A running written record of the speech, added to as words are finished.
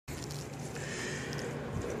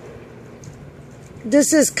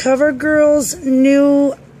This is CoverGirl's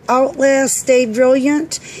new Outlast Stay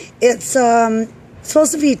Brilliant. It's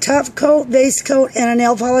supposed to be top coat, base coat, and a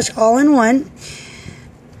nail polish all in one.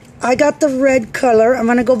 I got the red color. I'm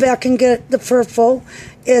going to go back and get the purple.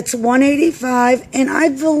 It's $185, and I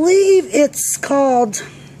believe it's called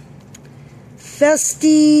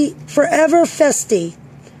Festive, Forever Festive,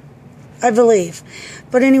 I believe.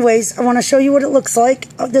 But anyways, I want to show you what it looks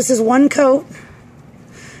like. This is one coat,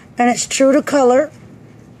 and it's true to color.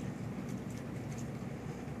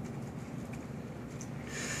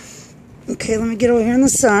 Okay, let me get over here in the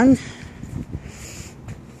sun.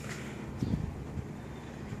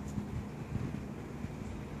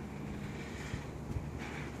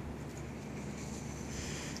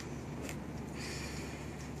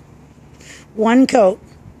 One coat.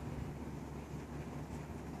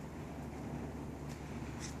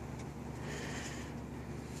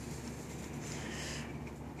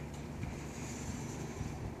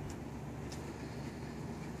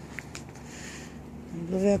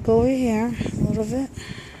 Go back over here a little bit.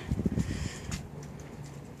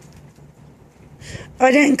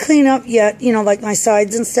 I didn't clean up yet, you know, like my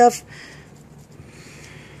sides and stuff.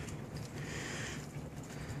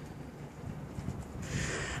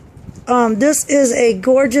 This is a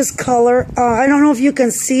gorgeous color. I don't know if you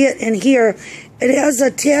can see it in here. It has a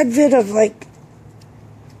tad bit of like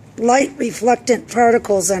light reflectant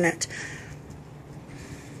particles in it,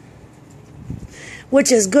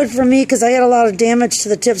 which is good for me because I had a lot of damage to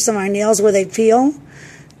the tips of my nails where they peel.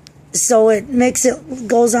 So it makes it,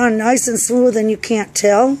 goes on nice and smooth and you can't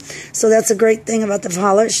tell. So that's a great thing about the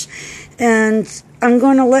polish. And I'm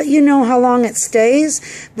going to let you know how long it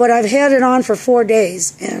stays, but I've had it on for 4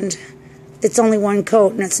 days and it's only one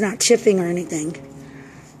coat and it's not chipping or anything.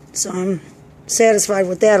 So I'm satisfied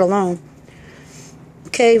with that alone.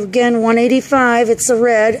 Okay, again, $185. It's a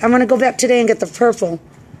red. I'm going to go back today and get the purple.